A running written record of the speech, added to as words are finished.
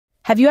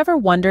Have you ever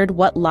wondered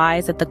what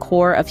lies at the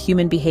core of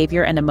human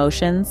behavior and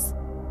emotions?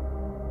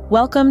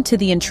 Welcome to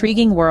the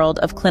intriguing world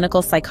of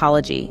clinical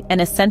psychology,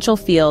 an essential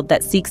field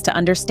that seeks to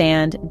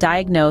understand,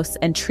 diagnose,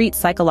 and treat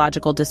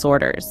psychological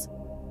disorders.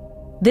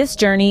 This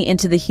journey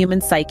into the human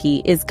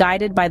psyche is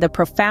guided by the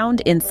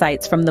profound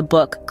insights from the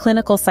book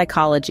Clinical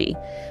Psychology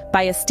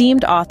by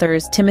esteemed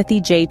authors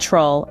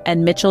TimothyJTrull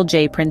and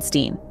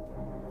MitchellJPrinstein.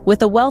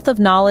 With a wealth of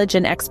knowledge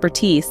and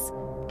expertise,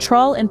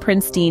 Trull and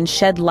Prinstein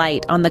shed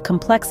light on the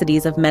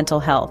complexities of mental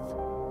health.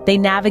 They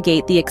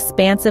navigate the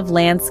expansive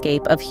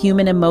landscape of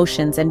human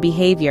emotions and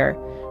behavior,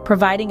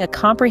 providing a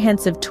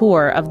comprehensive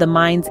tour of the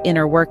mind's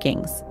inner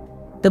workings.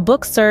 The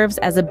book serves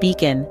as a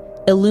beacon,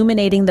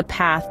 illuminating the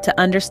path to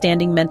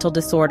understanding mental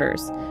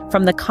disorders,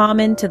 from the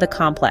common to the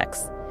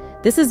complex.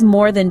 This is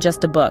more than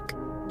just a book.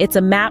 It's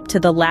a map to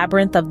the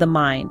labyrinth of the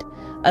mind,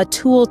 a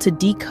tool to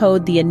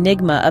decode the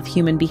enigma of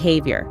human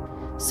behavior.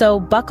 So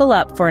buckle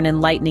up for an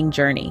enlightening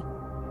journey.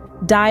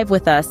 Dive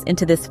with us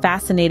into this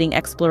fascinating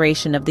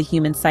exploration of the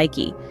human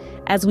psyche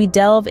as we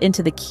delve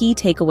into the key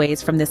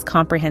takeaways from this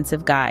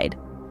comprehensive guide.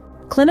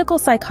 Clinical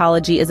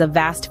psychology is a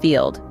vast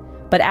field,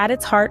 but at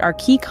its heart are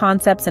key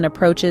concepts and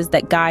approaches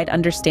that guide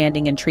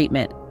understanding and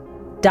treatment.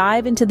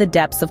 Dive into the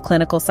depths of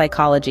clinical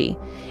psychology,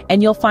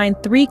 and you'll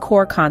find three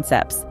core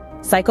concepts: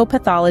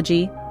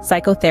 psychopathology,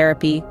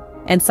 psychotherapy,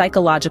 and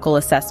psychological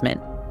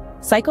assessment.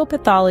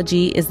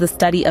 Psychopathology is the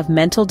study of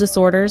mental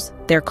disorders,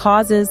 their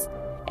causes,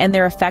 and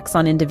their effects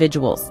on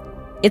individuals.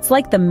 It's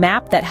like the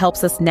map that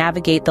helps us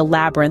navigate the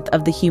labyrinth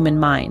of the human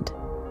mind.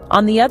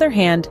 On the other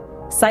hand,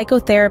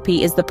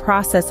 psychotherapy is the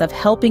process of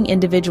helping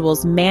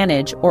individuals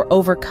manage or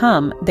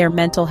overcome their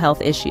mental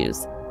health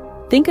issues.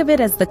 Think of it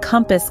as the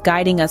compass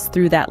guiding us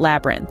through that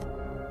labyrinth.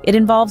 It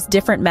involves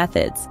different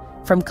methods,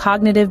 from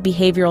cognitive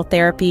behavioral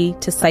therapy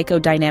to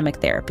psychodynamic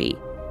therapy,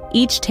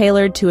 each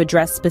tailored to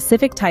address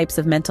specific types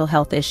of mental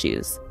health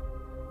issues.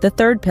 The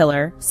third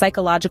pillar,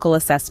 psychological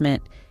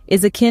assessment,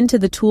 is akin to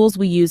the tools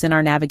we use in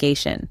our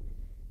navigation.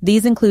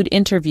 These include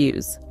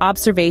interviews,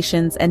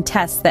 observations, and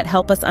tests that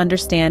help us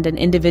understand an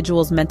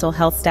individual's mental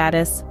health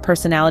status,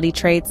 personality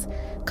traits,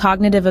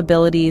 cognitive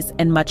abilities,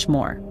 and much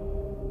more.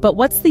 But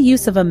what's the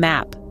use of a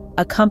map,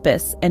 a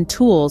compass, and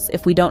tools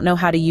if we don't know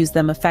how to use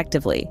them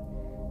effectively?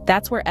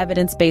 That's where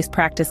evidence-based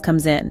practice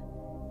comes in.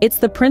 It's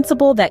the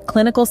principle that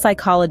clinical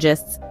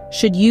psychologists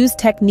should use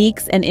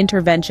techniques and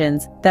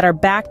interventions that are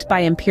backed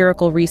by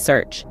empirical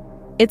research.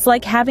 It's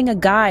like having a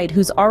guide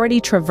who's already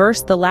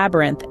traversed the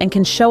labyrinth and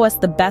can show us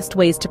the best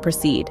ways to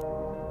proceed.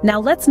 Now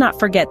let's not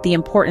forget the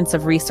importance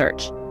of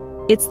research.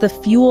 It's the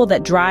fuel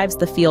that drives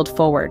the field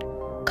forward,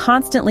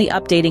 constantly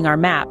updating our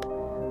map,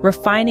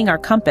 refining our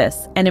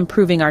compass, and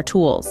improving our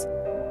tools.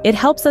 It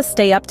helps us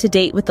stay up to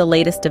date with the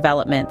latest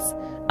developments,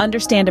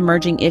 understand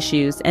emerging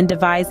issues, and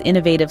devise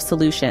innovative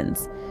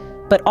solutions.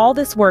 But all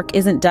this work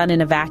isn't done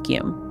in a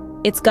vacuum.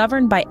 It's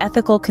governed by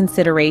ethical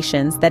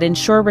considerations that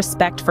ensure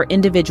respect for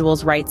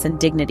individuals' rights and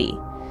dignity.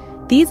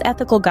 These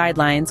ethical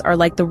guidelines are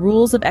like the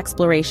rules of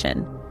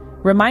exploration,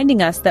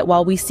 reminding us that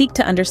while we seek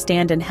to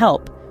understand and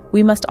help,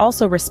 we must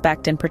also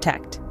respect and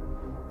protect.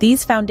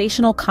 These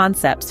foundational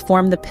concepts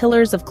form the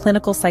pillars of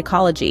clinical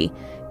psychology,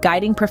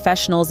 guiding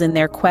professionals in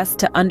their quest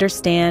to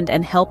understand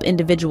and help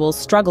individuals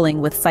struggling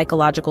with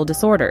psychological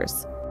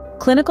disorders.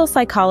 Clinical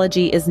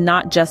psychology is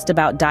not just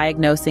about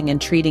diagnosing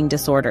and treating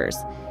disorders.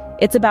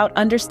 It's about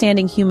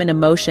understanding human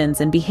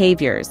emotions and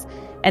behaviors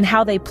and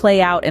how they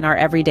play out in our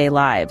everyday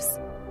lives.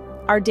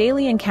 Our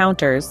daily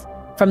encounters,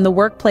 from the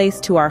workplace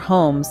to our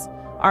homes,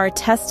 are a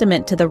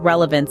testament to the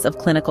relevance of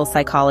clinical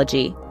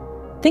psychology.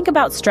 Think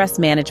about stress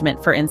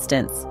management, for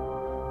instance.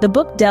 The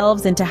book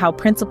delves into how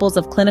principles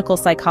of clinical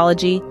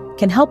psychology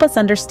can help us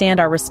understand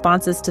our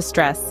responses to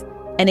stress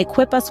and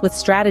equip us with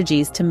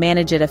strategies to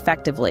manage it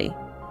effectively.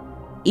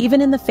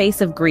 Even in the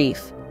face of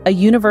grief, a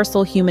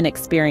universal human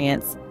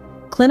experience,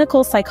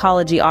 clinical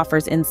psychology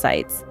offers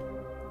insights.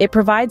 It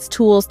provides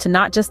tools to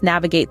not just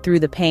navigate through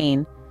the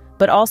pain,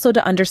 but also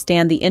to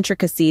understand the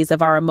intricacies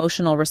of our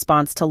emotional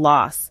response to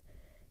loss.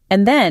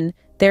 And then,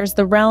 there's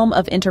the realm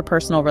of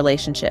interpersonal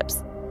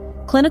relationships.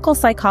 Clinical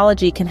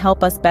psychology can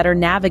help us better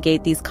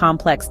navigate these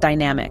complex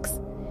dynamics.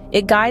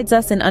 It guides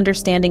us in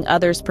understanding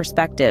others'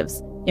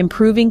 perspectives,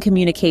 improving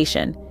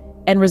communication,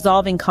 and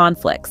resolving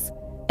conflicts,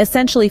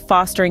 essentially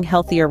fostering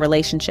healthier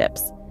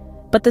relationships.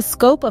 But the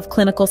scope of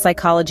clinical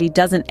psychology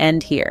doesn't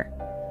end here.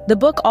 The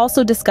book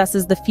also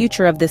discusses the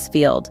future of this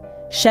field,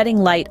 shedding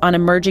light on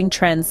emerging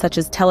trends such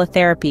as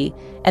teletherapy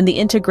and the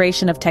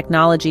integration of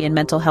technology in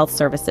mental health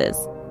services.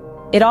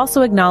 It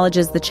also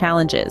acknowledges the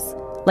challenges,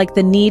 like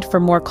the need for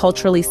more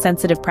culturally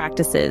sensitive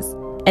practices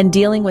and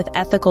dealing with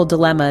ethical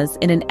dilemmas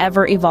in an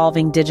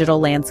ever-evolving digital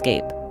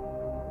landscape.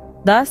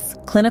 Thus,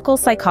 clinical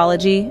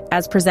psychology,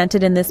 as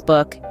presented in this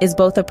book, is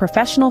both a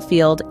professional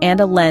field and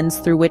a lens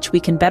through which we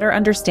can better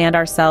understand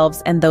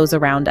ourselves and those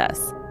around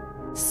us.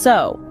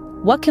 So,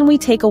 what can we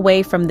take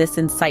away from this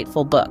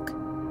insightful book?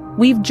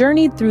 We've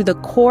journeyed through the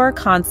core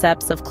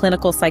concepts of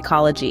clinical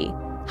psychology,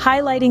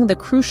 highlighting the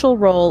crucial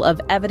role of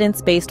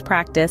evidence-based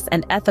practice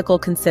and ethical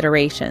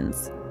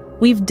considerations.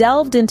 We've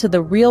delved into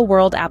the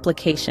real-world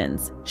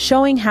applications,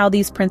 showing how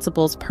these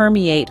principles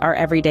permeate our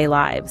everyday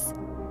lives.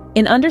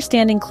 In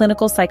understanding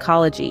clinical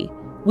psychology,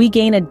 we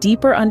gain a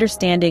deeper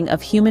understanding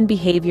of human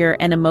behavior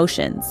and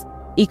emotions,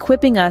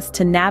 equipping us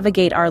to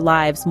navigate our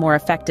lives more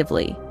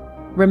effectively.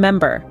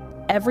 Remember,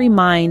 every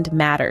mind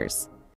matters.